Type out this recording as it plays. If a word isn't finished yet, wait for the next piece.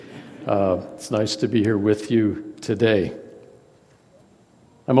It's nice to be here with you today.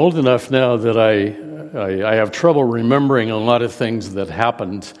 I'm old enough now that I have trouble remembering a lot of things that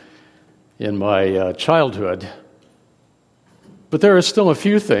happened in my childhood. But there are still a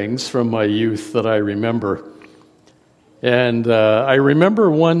few things from my youth that I remember. And I remember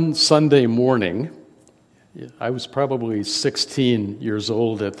one Sunday morning. I was probably 16 years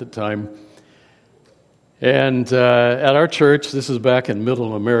old at the time. And at our church, this is back in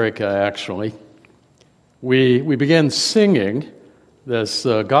Middle America actually, we began singing this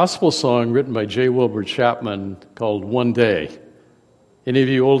gospel song written by J. Wilbur Chapman called One Day. Any of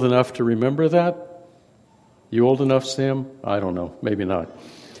you old enough to remember that? You old enough, Sam? I don't know, maybe not.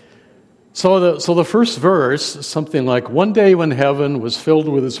 So the first verse, something like, one day when heaven was filled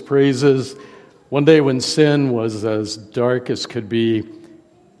with his praises, one day when sin was as dark as could be,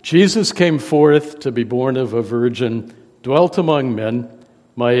 Jesus came forth to be born of a virgin, dwelt among men,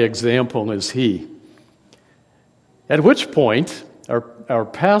 my example is he. At which point, our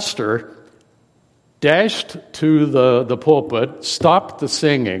pastor dashed to the pulpit, stopped the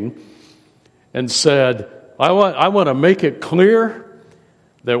singing, and said, I want to make it clear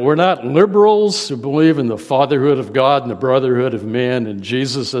that we're not liberals who believe in the fatherhood of God and the brotherhood of man and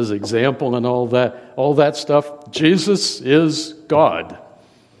Jesus as example and all that stuff. Jesus is God.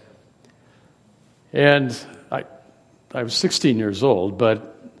 And I was 16 years old,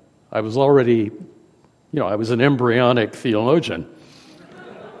 but I was already, I was an embryonic theologian.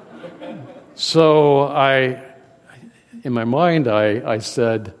 So in my mind, I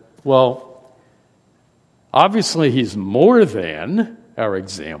said, well, obviously he's more than our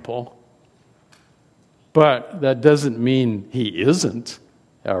example, but that doesn't mean he isn't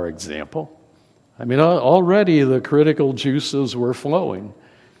our example. I mean, already the critical juices were flowing.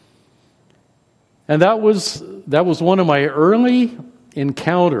 And that was one of my early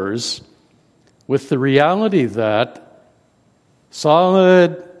encounters with the reality that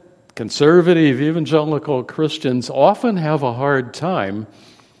solid, conservative, evangelical Christians often have a hard time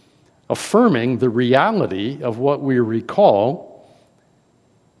affirming the reality of what we recall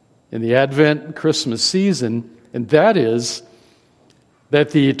in the Advent Christmas season, and that is that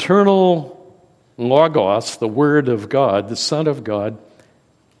the eternal Logos, the Word of God, the Son of God,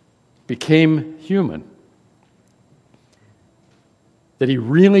 became human. That he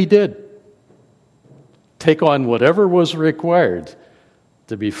really did take on whatever was required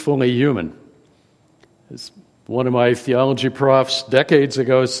to be fully human. As one of my theology profs decades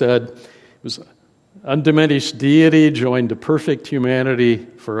ago said, it was undiminished deity joined to perfect humanity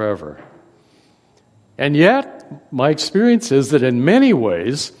forever. And yet, my experience is that in many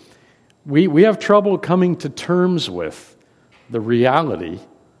ways, we have trouble coming to terms with the reality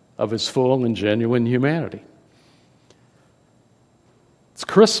of his full and genuine humanity. It's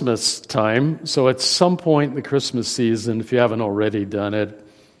Christmas time, so at some point in the Christmas season, if you haven't already done it,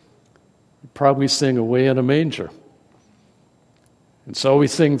 you probably sing Away in a Manger. And so we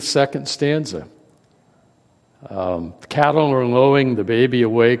sing the second stanza. The cattle are lowing, the baby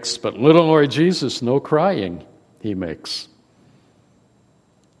awakes, but little Lord Jesus, no crying he makes.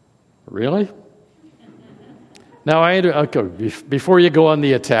 Really? Now, before you go on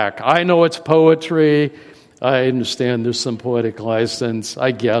the attack, I know it's poetry. I understand there's some poetic license.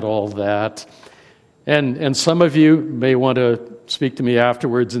 I get all that. And some of you may want to speak to me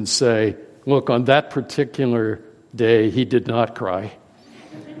afterwards and say, look, on that particular day, he did not cry.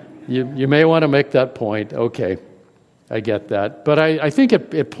 You may want to make that point. Okay, I get that. But I think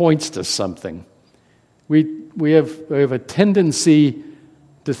it points to something. We have a tendency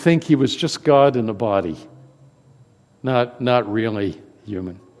to think he was just God in a body. Not really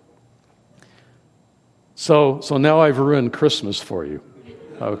human. So now I've ruined Christmas for you,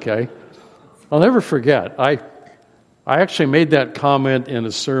 okay? I'll never forget. I actually made that comment in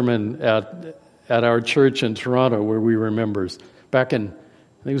a sermon at our church in Toronto where we were members back in,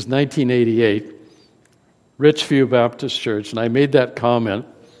 I think it was 1988, Richview Baptist Church, and I made that comment.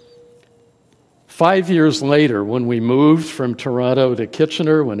 5 years later, when we moved from Toronto to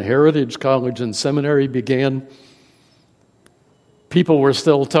Kitchener, when Heritage College and Seminary began, people were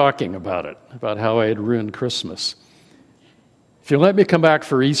still talking about it, about how I had ruined Christmas. If you let me come back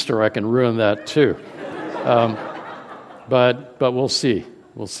for Easter, I can ruin that too. But we'll see.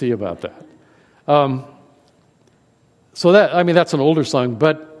 We'll see about that. So that's an older song,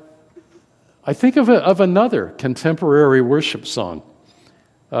 but I think of another contemporary worship song,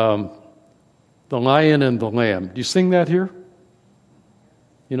 The Lion and the Lamb. Do you sing that here?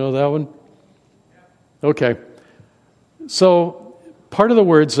 You know that one? Okay. So part of the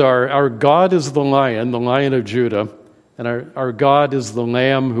words are, our God is the Lion of Judah, and our God is the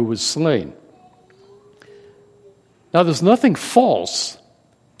Lamb who was slain. Now, there's nothing false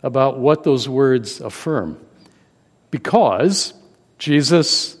about what those words affirm, because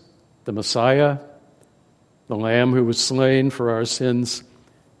Jesus, the Messiah, the Lamb who was slain for our sins,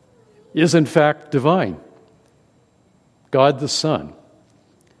 is in fact divine, God the Son.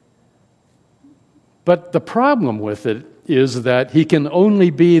 But the problem with it is that he can only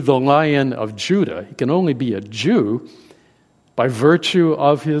be the Lion of Judah. He can only be a Jew by virtue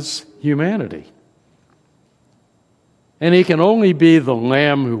of his humanity. And he can only be the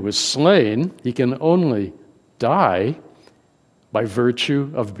Lamb who was slain. He can only die by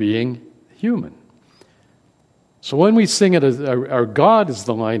virtue of being human. So when we sing it as our God is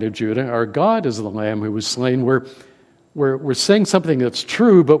the Lion of Judah, our God is the Lamb who was slain, we're saying something that's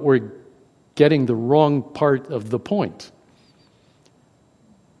true, but we're getting the wrong part of the point.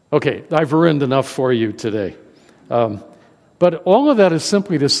 Okay, I've ruined enough for you today. But all of that is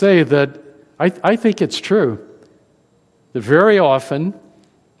simply to say that I think it's true that very often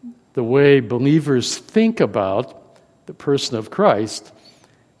the way believers think about the person of Christ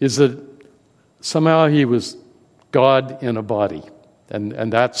is that somehow he was God in a body,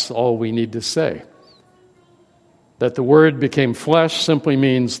 and that's all we need to say. That the Word became flesh simply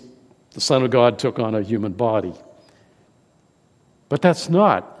means the Son of God took on a human body. But that's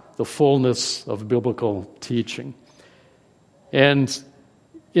not the fullness of biblical teaching. And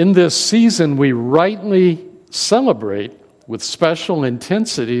in this season, we rightly celebrate with special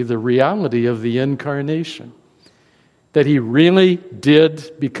intensity the reality of the incarnation, that he really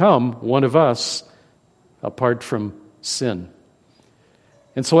did become one of us apart from sin.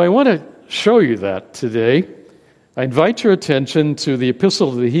 And so I want to show you that today. I invite your attention to the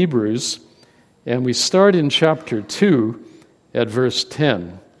Epistle to the Hebrews, and we start in chapter 2 at verse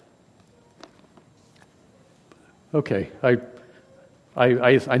 10. Okay,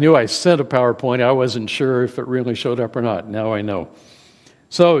 I knew I sent a PowerPoint. I wasn't sure if it really showed up or not. Now I know.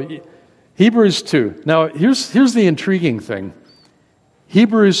 So, Hebrews 2. Now, here's the intriguing thing.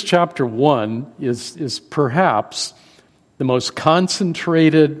 Hebrews chapter 1 is perhaps the most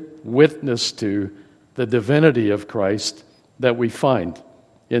concentrated witness to the divinity of Christ that we find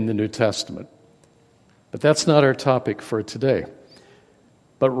in the New Testament. But that's not our topic for today.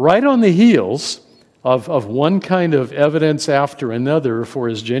 But right on the heels of one kind of evidence after another for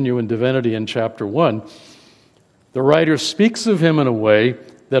his genuine divinity in chapter 1, the writer speaks of him in a way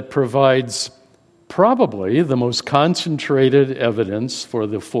that provides probably the most concentrated evidence for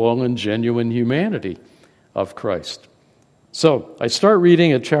the full and genuine humanity of Christ. So, I start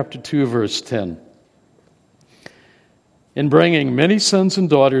reading at chapter 2, verse 10. In bringing many sons and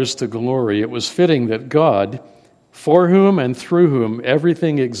daughters to glory, it was fitting that God, for whom and through whom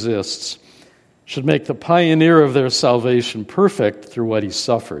everything exists, should make the pioneer of their salvation perfect through what he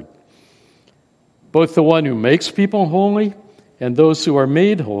suffered. Both the one who makes people holy and those who are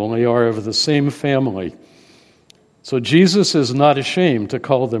made holy are of the same family. So Jesus is not ashamed to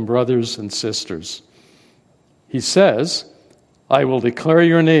call them brothers and sisters. He says, I will declare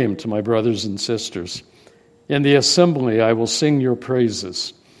your name to my brothers and sisters. In the assembly I will sing your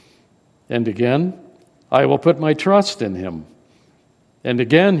praises. And again, I will put my trust in him. And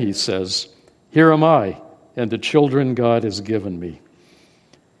again, he says, here am I, and the children God has given me.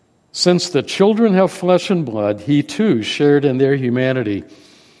 Since the children have flesh and blood, he too shared in their humanity,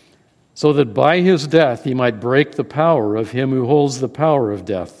 so that by his death he might break the power of him who holds the power of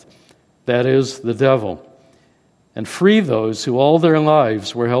death, that is, the devil, and free those who all their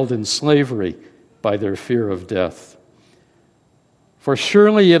lives were held in slavery by their fear of death. For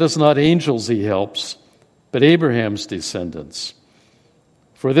surely it is not angels he helps, but Abraham's descendants.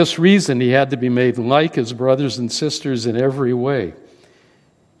 For this reason he had to be made like his brothers and sisters in every way,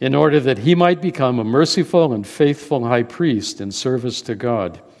 in order that he might become a merciful and faithful high priest in service to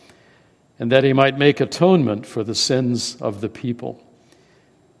God, and that he might make atonement for the sins of the people.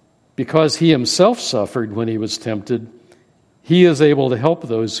 Because he himself suffered when he was tempted, he is able to help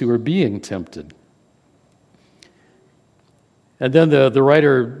those who are being tempted. And then the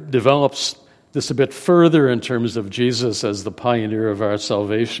writer develops this a bit further in terms of Jesus as the pioneer of our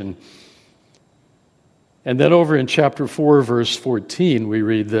salvation. And then over in chapter 4, verse 14, we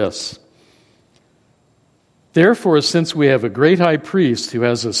read this. Therefore, since we have a great high priest who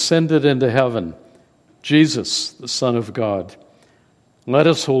has ascended into heaven, Jesus, the Son of God, let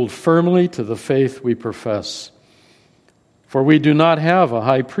us hold firmly to the faith we profess. For we do not have a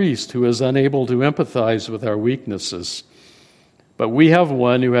high priest who is unable to empathize with our weaknesses, but we have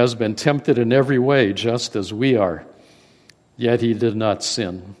one who has been tempted in every way, just as we are, yet he did not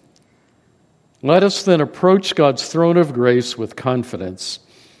sin. Let us then approach God's throne of grace with confidence,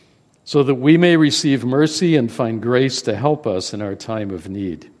 so that we may receive mercy and find grace to help us in our time of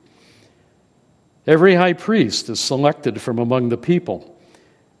need. Every high priest is selected from among the people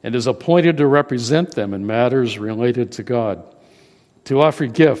and is appointed to represent them in matters related to God, to offer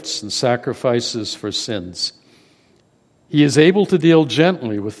gifts and sacrifices for sins. He is able to deal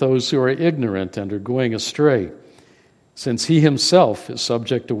gently with those who are ignorant and are going astray, since he himself is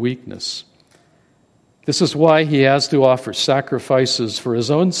subject to weakness. This is why he has to offer sacrifices for his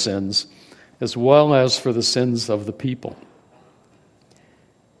own sins as well as for the sins of the people.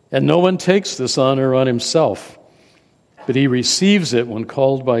 And no one takes this honor on himself, but he receives it when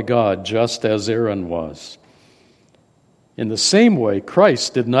called by God, just as Aaron was. In the same way,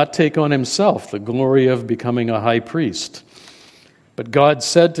 Christ did not take on himself the glory of becoming a high priest, but God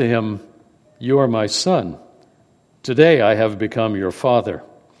said to him, "You are my son. Today I have become your father."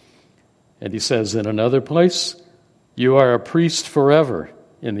 And he says in another place, "You are a priest forever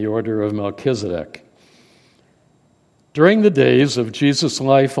in the order of Melchizedek." During the days of Jesus'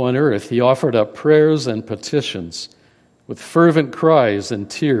 life on earth, he offered up prayers and petitions with fervent cries and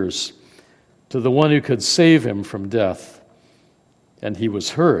tears to the one who could save him from death. And he was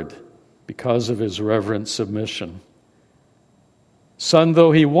heard because of his reverent submission. Son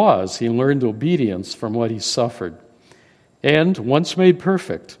though he was, he learned obedience from what he suffered. And once made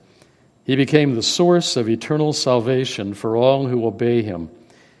perfect, he became the source of eternal salvation for all who obey him,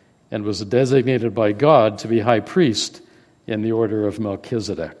 and was designated by God to be high priest in the order of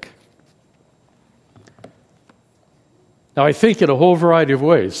Melchizedek. Now, I think in a whole variety of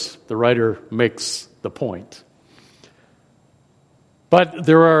ways, the writer makes the point. But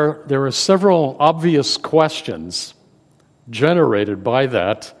there are several obvious questions generated by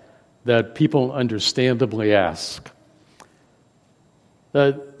that people understandably ask.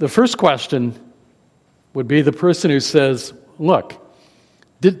 The first question would be the person who says, look,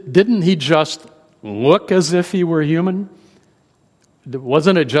 didn't he just look as if he were human?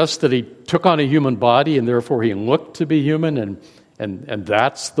 Wasn't it just that he took on a human body and therefore he looked to be human and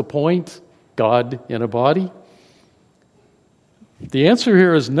that's the point, God in a body? The answer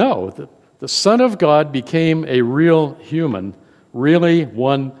here is no. The Son of God became a real human, really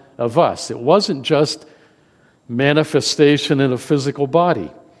one of us. It wasn't just manifestation in a physical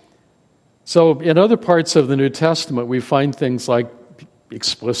body. So in other parts of the New Testament, we find things like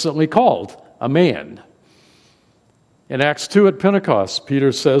explicitly called a man. In Acts 2 at Pentecost,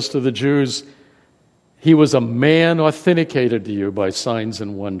 Peter says to the Jews, he was a man authenticated to you by signs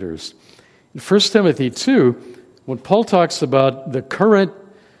and wonders. In 1 Timothy 2, when Paul talks about the current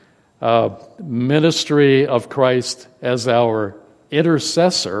ministry of Christ as our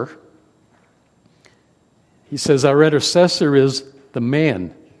intercessor, he says our intercessor is the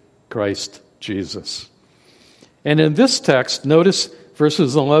man, Christ Jesus. And in this text, notice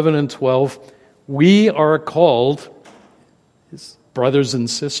verses 11 and 12, we are called brothers and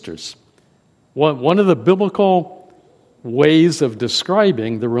sisters. One of the biblical ways of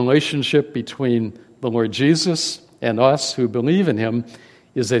describing the relationship between the Lord Jesus and us who believe in him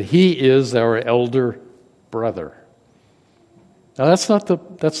is that he is our elder brother. Now that's not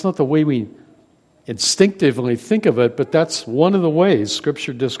the way we instinctively think of it, but that's one of the ways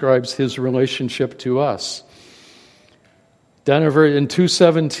Scripture describes his relationship to us. Down over in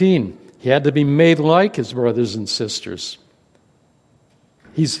 2:17, he had to be made like his brothers and sisters.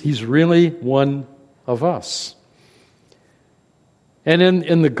 He's really one of us. And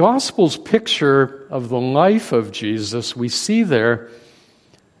in the Gospel's picture of the life of Jesus, we see there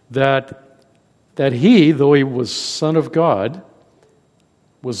that he, though he was Son of God,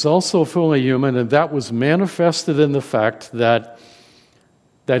 was also fully human, and that was manifested in the fact that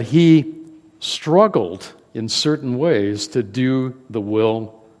he struggled in certain ways to do the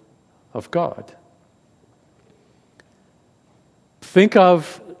will of God. Think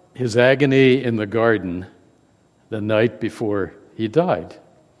of his agony in the garden the night before he died.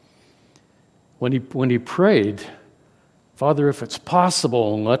 When he prayed, Father, if it's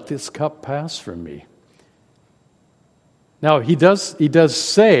possible, let this cup pass from me. Now, he does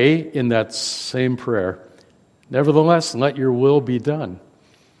say in that same prayer, nevertheless, let your will be done.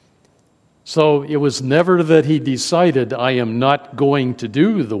 So it was never that he decided, I am not going to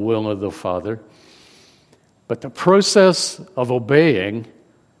do the will of the Father, but the process of obeying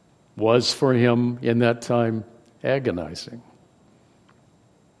was for him in that time agonizing.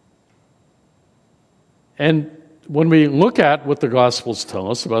 And when we look at what the Gospels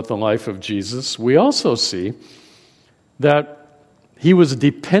tell us about the life of Jesus, we also see that he was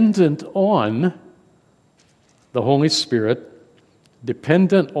dependent on the Holy Spirit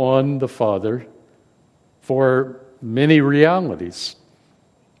dependent on the Father for many realities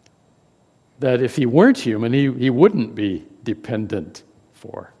that if he weren't human, he wouldn't be dependent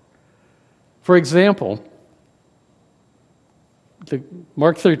for. For example,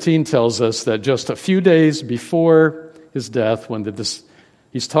 Mark 13 tells us that just a few days before his death, when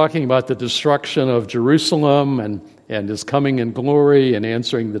he's talking about the destruction of Jerusalem and his coming in glory and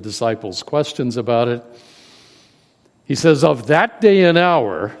answering the disciples' questions about it, he says, of that day and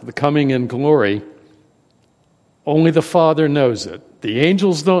hour, the coming in glory, only the Father knows it. The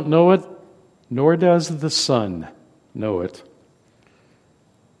angels don't know it, nor does the Son know it.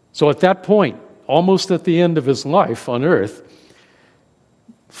 So at that point, almost at the end of his life on earth,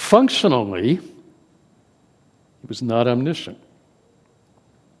 functionally, he was not omniscient.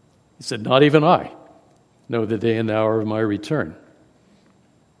 He said, not even I know the day and hour of my return.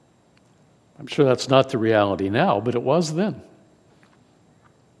 I'm sure that's not the reality now, but it was then.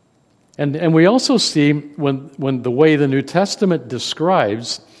 And we also see when the way the New Testament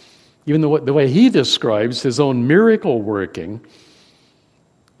describes, even the way he describes his own miracle working,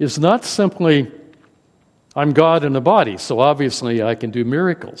 is not simply, I'm God in a body, so obviously I can do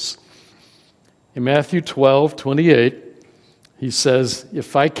miracles. In Matthew 12:28, he says,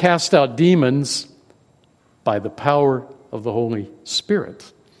 if I cast out demons by the power of the Holy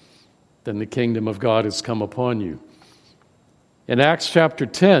Spirit, then the kingdom of God has come upon you. In Acts chapter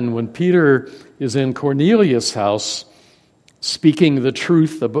 10, when Peter is in Cornelius' house speaking the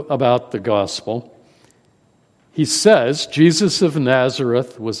truth about the gospel, he says, Jesus of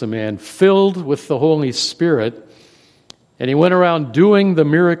Nazareth was a man filled with the Holy Spirit, and he went around doing the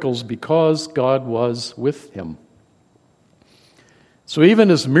miracles because God was with him. So even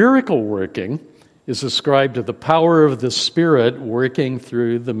his miracle working is ascribed to the power of the Spirit working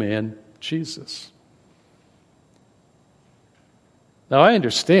through the man Jesus. Now, I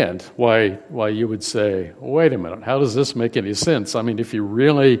understand why you would say, wait a minute, how does this make any sense? I mean, if he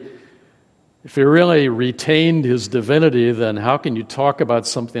really retained his divinity, then how can you talk about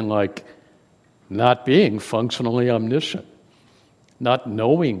something like not being functionally omniscient, not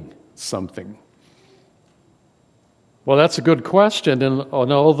knowing something? Well, that's a good question, and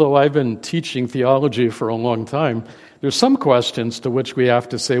although I've been teaching theology for a long time, there's some questions to which we have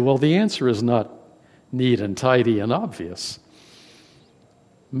to say, well, the answer is not neat and tidy and obvious.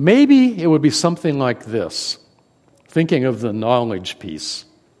 Maybe it would be something like this, thinking of the knowledge piece.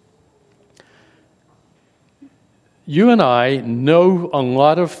 You and I know a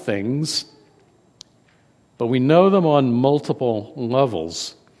lot of things, but we know them on multiple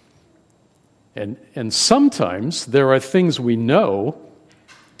levels. And sometimes there are things we know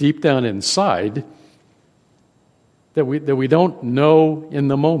deep down inside that we don't know in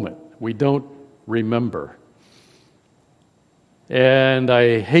the moment. We don't remember. And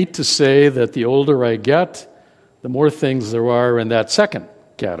I hate to say that the older I get, the more things there are in that second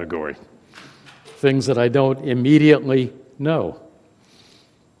category. Things that I don't immediately know.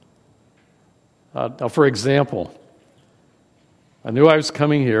 Now, for example, I knew I was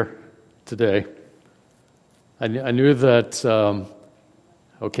coming here today. I knew that,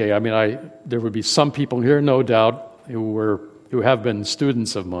 there would be some people here, no doubt, who have been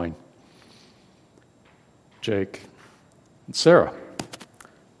students of mine. Jake and Sarah.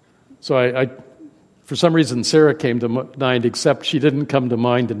 So I for some reason, Sarah came to mind, except she didn't come to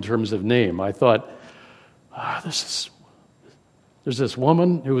mind in terms of name. I thought, there's this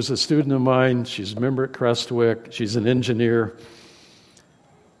woman who was a student of mine. She's a member at Crestwick. She's an engineer.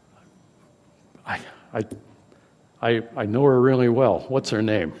 I know her really well. What's her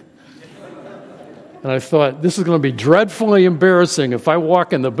name? And I thought, this is going to be dreadfully embarrassing if I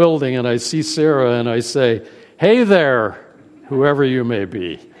walk in the building and I see Sarah and I say, hey there, whoever you may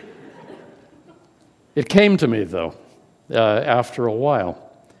be. It came to me, though, after a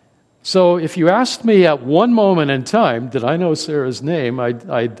while. So if you asked me at one moment in time, did I know Sarah's name,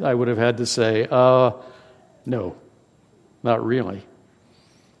 I would have had to say, no, not really.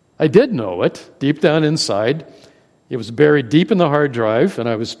 I did know it deep down inside. It was buried deep in the hard drive, and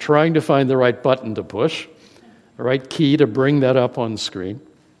I was trying to find the right button to push, the right key to bring that up on screen.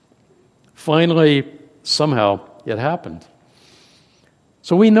 Finally, somehow, it happened.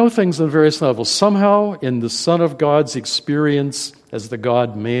 So we know things on various levels. Somehow, in the Son of God's experience as the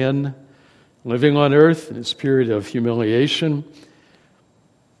God-man, living on earth in his period of humiliation,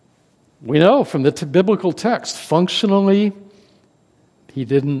 we know from the biblical text, functionally, he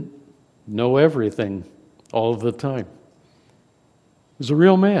didn't know everything all of the time. He was a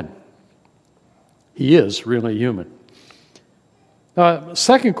real man. He is really human.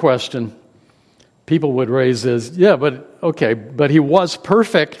 Second question, people would raise is, yeah, but he was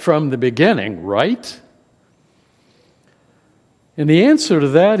perfect from the beginning, right? And the answer to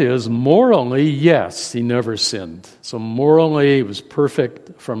that is, morally, yes, he never sinned. So morally, he was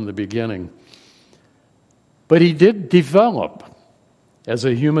perfect from the beginning. But he did develop as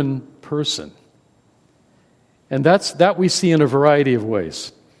a human person. And that we see in a variety of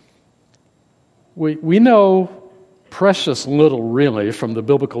ways. We know precious little, really, from the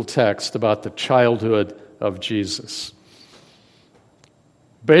biblical text about the childhood of Jesus.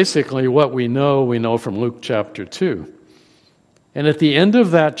 Basically, what we know from Luke chapter 2. And at the end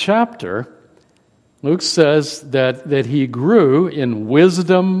of that chapter, Luke says that he grew in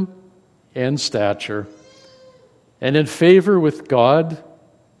wisdom and stature and in favor with God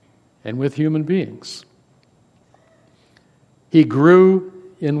and with human beings. He grew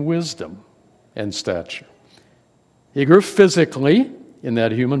in wisdom and stature. He grew physically in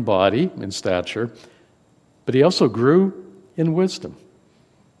that human body in stature, but he also grew in wisdom.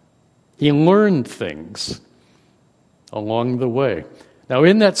 He learned things along the way. Now,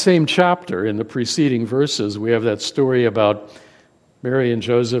 in that same chapter, in the preceding verses, we have that story about Mary and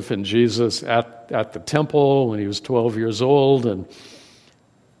Joseph and Jesus at the temple when he was 12 years old, and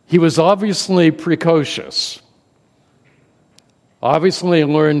he was obviously precocious. Obviously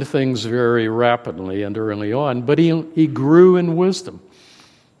learned things very rapidly and early on, but he grew in wisdom.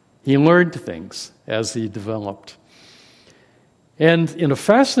 He learned things as he developed. And in a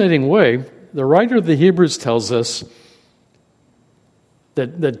fascinating way, the writer of the Hebrews tells us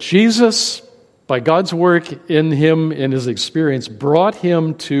that Jesus, by God's work in him, in his experience, brought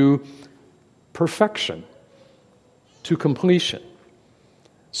him to perfection, to completion.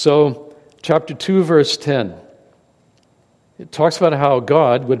 So, chapter 2, verse 10, it talks about how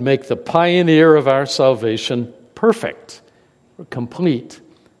God would make the pioneer of our salvation perfect, or complete,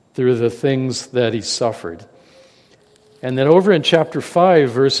 through the things that he suffered. And then over in chapter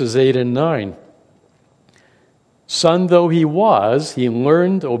 5, verses 8 and 9, son though he was, he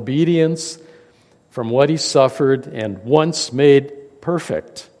learned obedience from what he suffered, and once made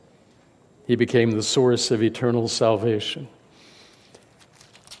perfect, he became the source of eternal salvation.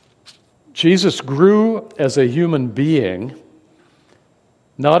 Jesus grew as a human being,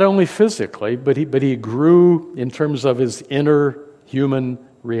 not only physically, but he grew in terms of his inner human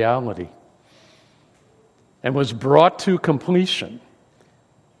reality and was brought to completion.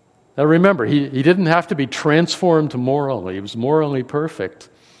 Now remember, he didn't have to be transformed morally. He was morally perfect.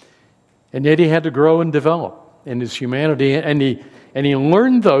 And yet he had to grow and develop in his humanity. And he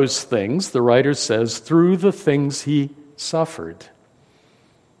learned those things, the writer says, through the things he suffered.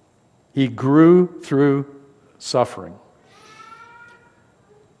 He grew through suffering.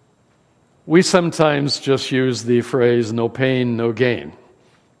 We sometimes just use the phrase, no pain, no gain.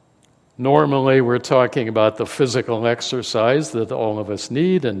 Normally, we're talking about the physical exercise that all of us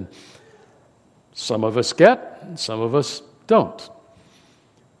need, and some of us get, and some of us don't.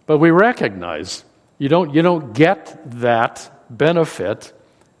 But we recognize you don't get that benefit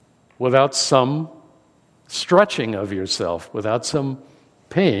without some stretching of yourself, without some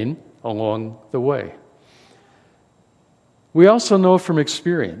pain along the way. We also know from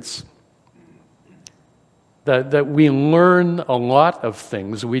experience that we learn a lot of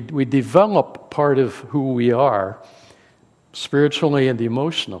things. We develop part of who we are spiritually and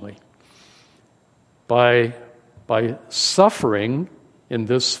emotionally by suffering in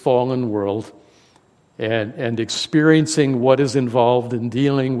this fallen world and experiencing what is involved in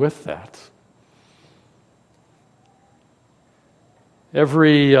dealing with that.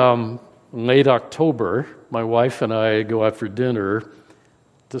 Every late October, my wife and I go out for dinner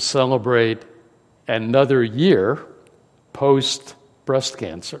to celebrate another year post breast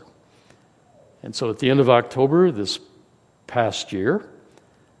cancer. And so at the end of October this past year,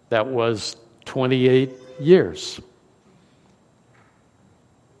 that was 28 years.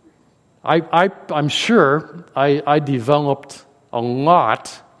 I'm sure I developed a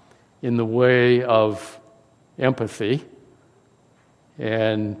lot in the way of empathy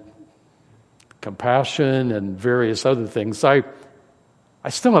and compassion and various other things. I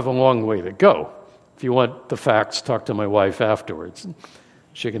still have a long way to go. If you want the facts, talk to my wife afterwards.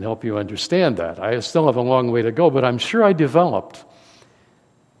 She can help you understand that. I still have a long way to go, but I'm sure I developed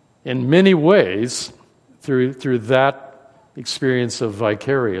in many ways through that experience of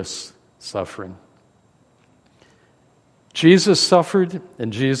vicarious suffering. Jesus suffered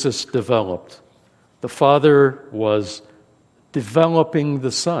and Jesus developed. The Father was developing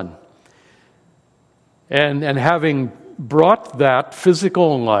the Son. And having brought that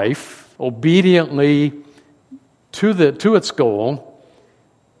physical life obediently to its goal,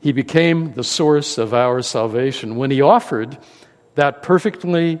 He became the source of our salvation when he offered that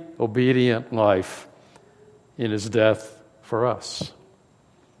perfectly obedient life in his death for us.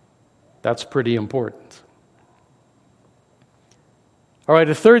 That's pretty important. All right,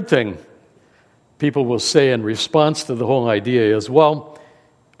 a third thing people will say in response to the whole idea is, well,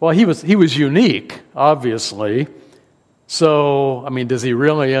 he was unique, obviously. So, does he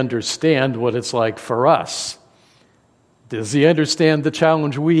really understand what it's like for us? Does he understand the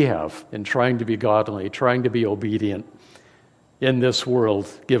challenge we have in trying to be godly, trying to be obedient in this world,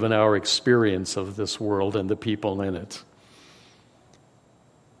 given our experience of this world and the people in it?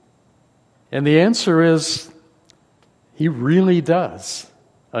 And the answer is, he really does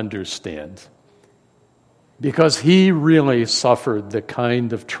understand. Because he really suffered the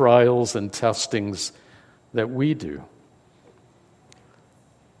kind of trials and testings that we do.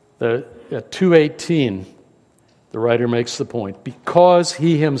 At 2:18, the writer makes the point, because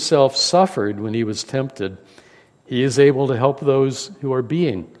he himself suffered when he was tempted, he is able to help those who are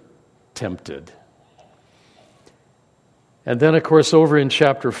being tempted. And then, of course, over in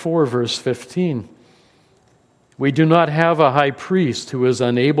chapter 4, verse 15, we do not have a high priest who is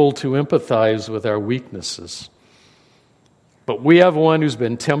unable to empathize with our weaknesses, but we have one who's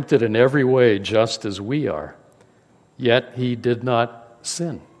been tempted in every way just as we are, yet he did not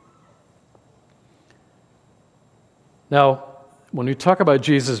sin. Now, when we talk about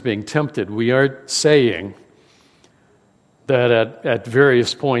Jesus being tempted, we aren't saying that at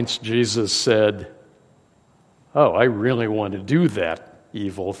various points Jesus said, oh, I really want to do that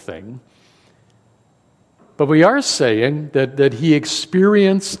evil thing. But we are saying that he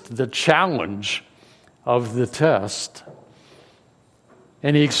experienced the challenge of the test,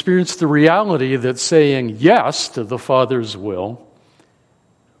 and he experienced the reality that saying yes to the Father's will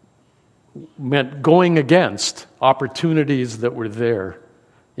meant going against opportunities that were there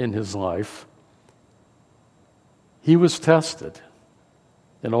in his life. He was tested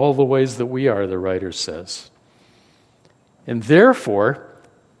in all the ways that we are, the writer says. And therefore,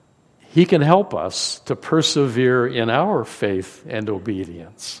 he can help us to persevere in our faith and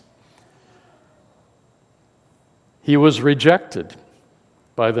obedience. He was rejected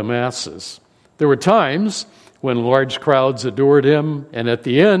by the masses. There were times when large crowds adored him, and at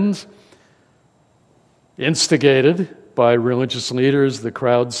the end, instigated by religious leaders, the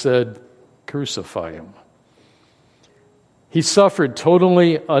crowd said, crucify him. He suffered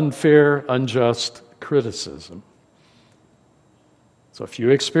totally unfair, unjust criticism. So if you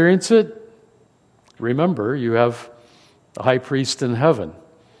experience it, remember you have a high priest in heaven,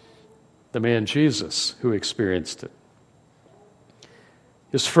 the man Jesus, who experienced it.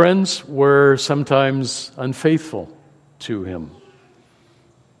 His friends were sometimes unfaithful to him.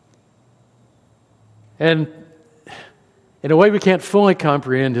 And in a way we can't fully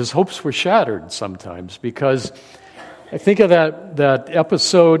comprehend, his hopes were shattered sometimes, because I think of that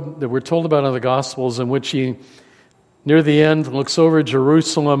episode that we're told about in the Gospels in which he, near the end, looks over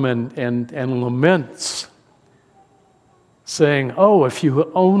Jerusalem and laments, saying, oh, if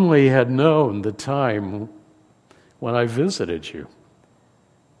you only had known the time when I visited you.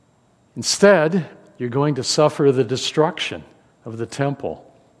 Instead, you're going to suffer the destruction of the temple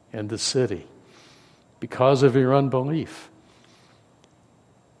and the city because of your unbelief.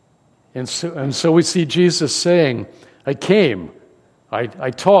 And so we see Jesus saying, I came,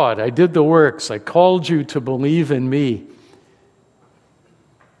 I taught, I did the works, I called you to believe in me.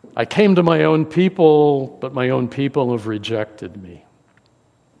 I came to my own people, but my own people have rejected me.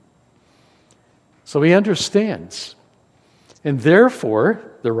 So he understands. And therefore,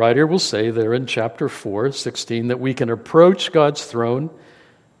 the writer will say there in chapter 4:16, that we can approach God's throne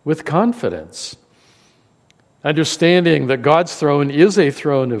with confidence, understanding that God's throne is a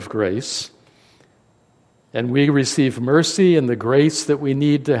throne of grace, and we receive mercy and the grace that we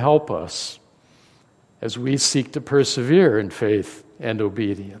need to help us as we seek to persevere in faith and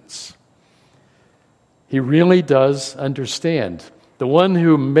obedience. He really does understand. The one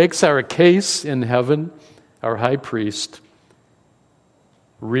who makes our case in heaven, our high priest,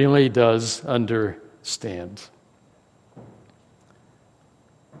 really does understand.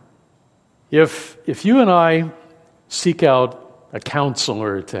 If you and I seek out a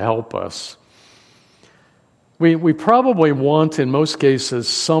counselor to help us, we probably want, in most cases,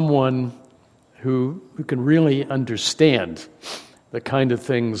 someone who can really understand the kind of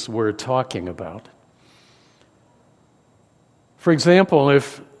things we're talking about. For example,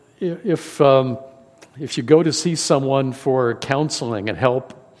 if you go to see someone for counseling and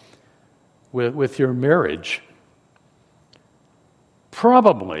help with your marriage,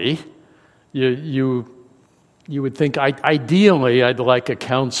 probably you you would think, ideally, I'd like a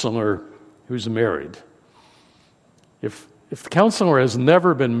counselor who's married. If the counselor has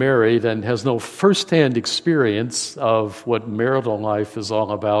never been married and has no firsthand experience of what marital life is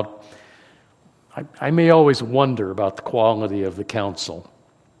all about, I may always wonder about the quality of the counsel.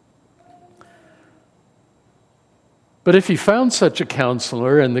 But if he found such a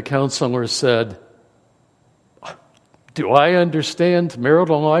counselor and the counselor said, do I understand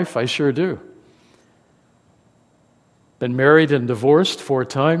marital life? I sure do. Been married and divorced 4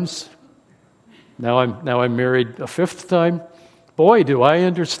 times. Now I'm married a 5th time. Boy, do I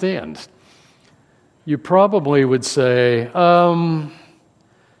understand. You probably would say, can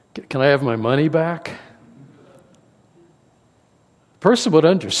I have my money back? The person would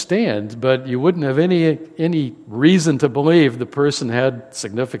understand, but you wouldn't have any reason to believe the person had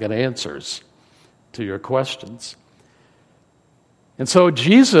significant answers to your questions. And so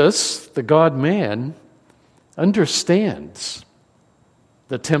Jesus, the God-man, understands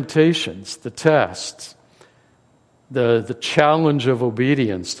the temptations, the tests, the challenge of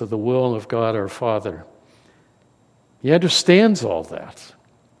obedience to the will of God our Father. He understands all that.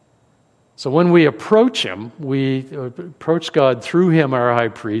 So when we approach him, we approach God through him, our high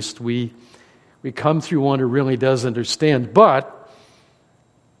priest, we come through one who really does understand, but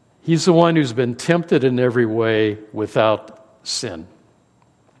he's the one who's been tempted in every way without sin.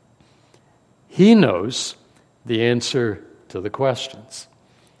 He knows the answer to the questions.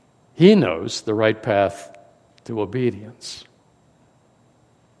 He knows the right path to obedience.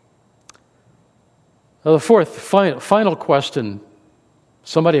 Now, the fourth, final question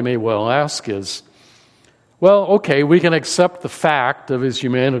somebody may well ask is, well, okay, we can accept the fact of his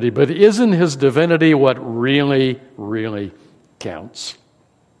humanity, but isn't his divinity what really, really counts?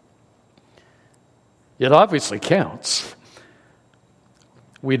 It obviously counts.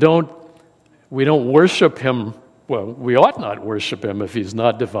 We don't worship him. Well, we ought not worship him if he's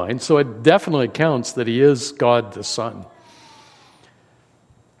not divine, so it definitely counts that he is God the Son.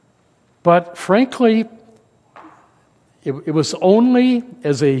 But frankly, it was only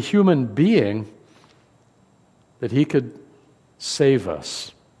as a human being that he could save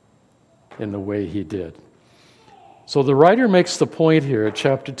us in the way he did. So the writer makes the point here at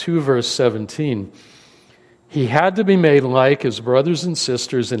chapter 2, verse 17. He had to be made like his brothers and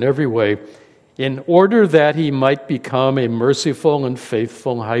sisters in every way in order that he might become a merciful and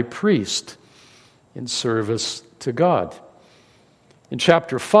faithful high priest in service to God. In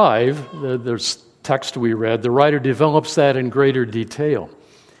chapter 5, the text we read, the writer develops that in greater detail.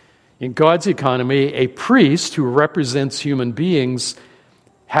 In God's economy, a priest who represents human beings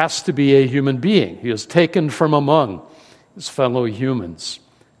has to be a human being. He is taken from among his fellow humans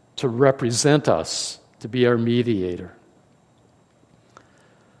to represent us, to be our mediator.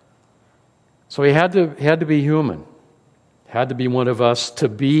 So he had to be human, had to be one of us, to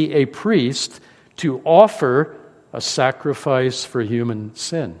be a priest, to offer a sacrifice for human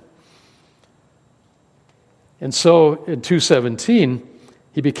sin. And so in 2:17,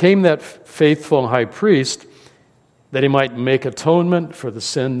 he became that faithful high priest that he might make atonement for the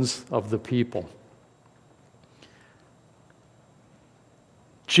sins of the people.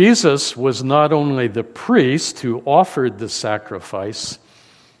 Jesus was not only the priest who offered the sacrifice,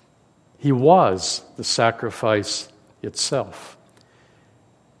 he was the sacrifice itself.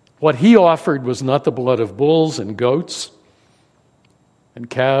 What he offered was not the blood of bulls and goats and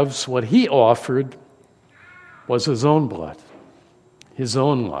calves. What he offered was his own blood, his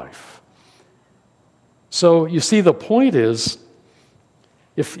own life. So you see, the point is,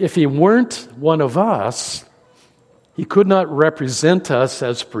 if he weren't one of us, he could not represent us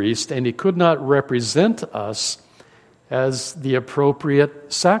as priest, and he could not represent us as the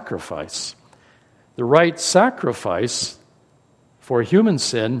appropriate sacrifice. The right sacrifice for human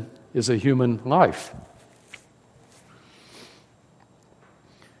sin is a human life.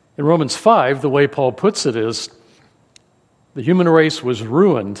 In Romans 5, the way Paul puts it is, the human race was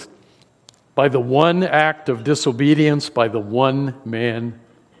ruined by the one act of disobedience by the one man,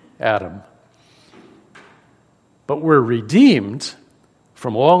 Adam. But we're redeemed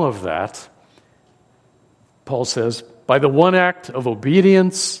from all of that, Paul says, by the one act of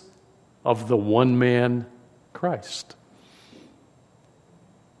obedience of the one man, Christ.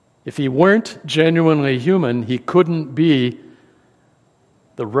 If he weren't genuinely human, he couldn't be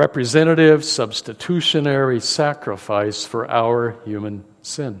the representative, substitutionary sacrifice for our human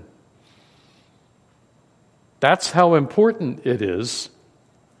sin. That's how important it is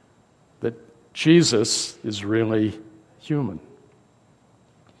that Jesus is really human.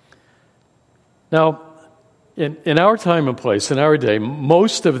 Now, in our time and place, in our day,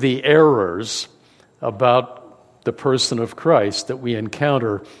 most of the errors about the person of Christ that we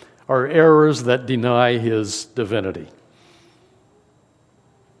encounter are errors that deny his divinity.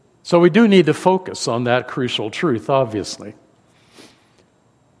 So we do need to focus on that crucial truth, obviously.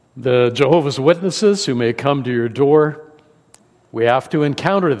 The Jehovah's Witnesses who may come to your door, we have to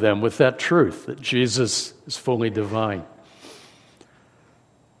encounter them with that truth that Jesus is fully divine.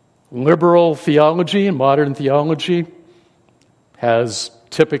 Liberal theology and modern theology has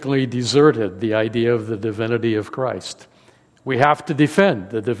typically deserted the idea of the divinity of Christ. We have to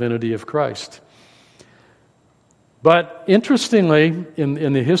defend the divinity of Christ. But interestingly,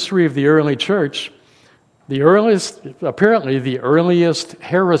 in the history of the early church, the earliest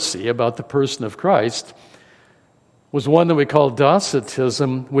heresy about the person of Christ was one that we call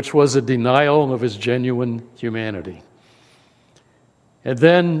Docetism, which was a denial of his genuine humanity. And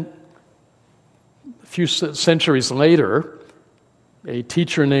then, a few centuries later, a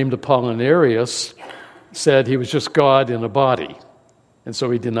teacher named Apollinarius said he was just God in a body, and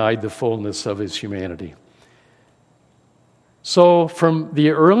so he denied the fullness of his humanity. So from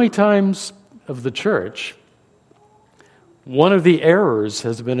the early times of the church, one of the errors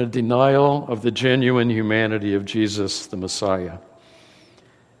has been a denial of the genuine humanity of Jesus the Messiah.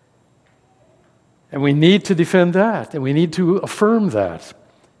 And we need to defend that, and we need to affirm that,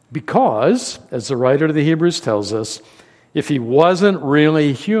 because, as the writer of the Hebrews tells us, if he wasn't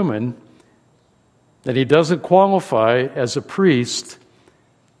really human, then he doesn't qualify as a priest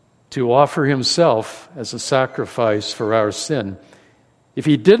to offer himself as a sacrifice for our sin. If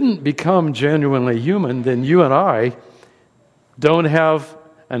he didn't become genuinely human, then you and I don't have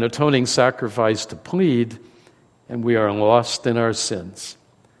an atoning sacrifice to plead, and we are lost in our sins.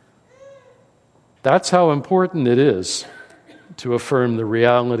 That's how important it is to affirm the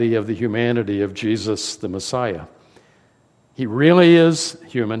reality of the humanity of Jesus the Messiah. He really is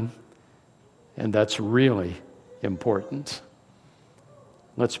human, and that's really important.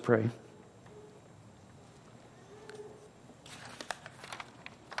 Let's pray.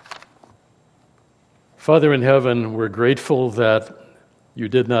 Father in heaven, we're grateful that you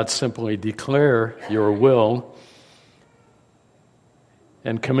did not simply declare your will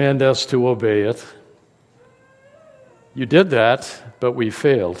and command us to obey it. You did that, but we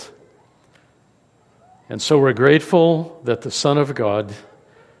failed. And so we're grateful that the Son of God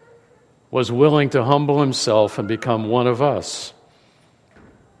was willing to humble himself and become one of us,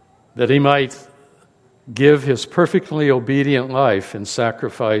 that he might give his perfectly obedient life in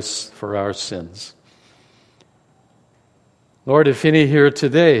sacrifice for our sins. Lord, if any here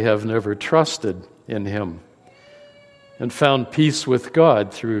today have never trusted in him and found peace with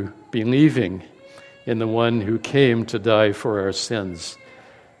God through believing in the one who came to die for our sins,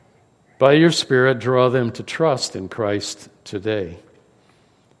 by your Spirit, draw them to trust in Christ today.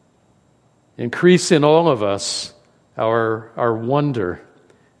 Increase in all of us our wonder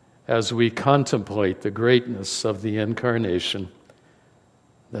as we contemplate the greatness of the Incarnation,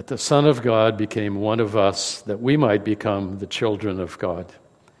 that the Son of God became one of us, that we might become the children of God.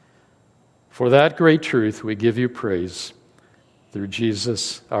 For that great truth, we give you praise through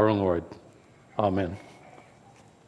Jesus our Lord. Amen.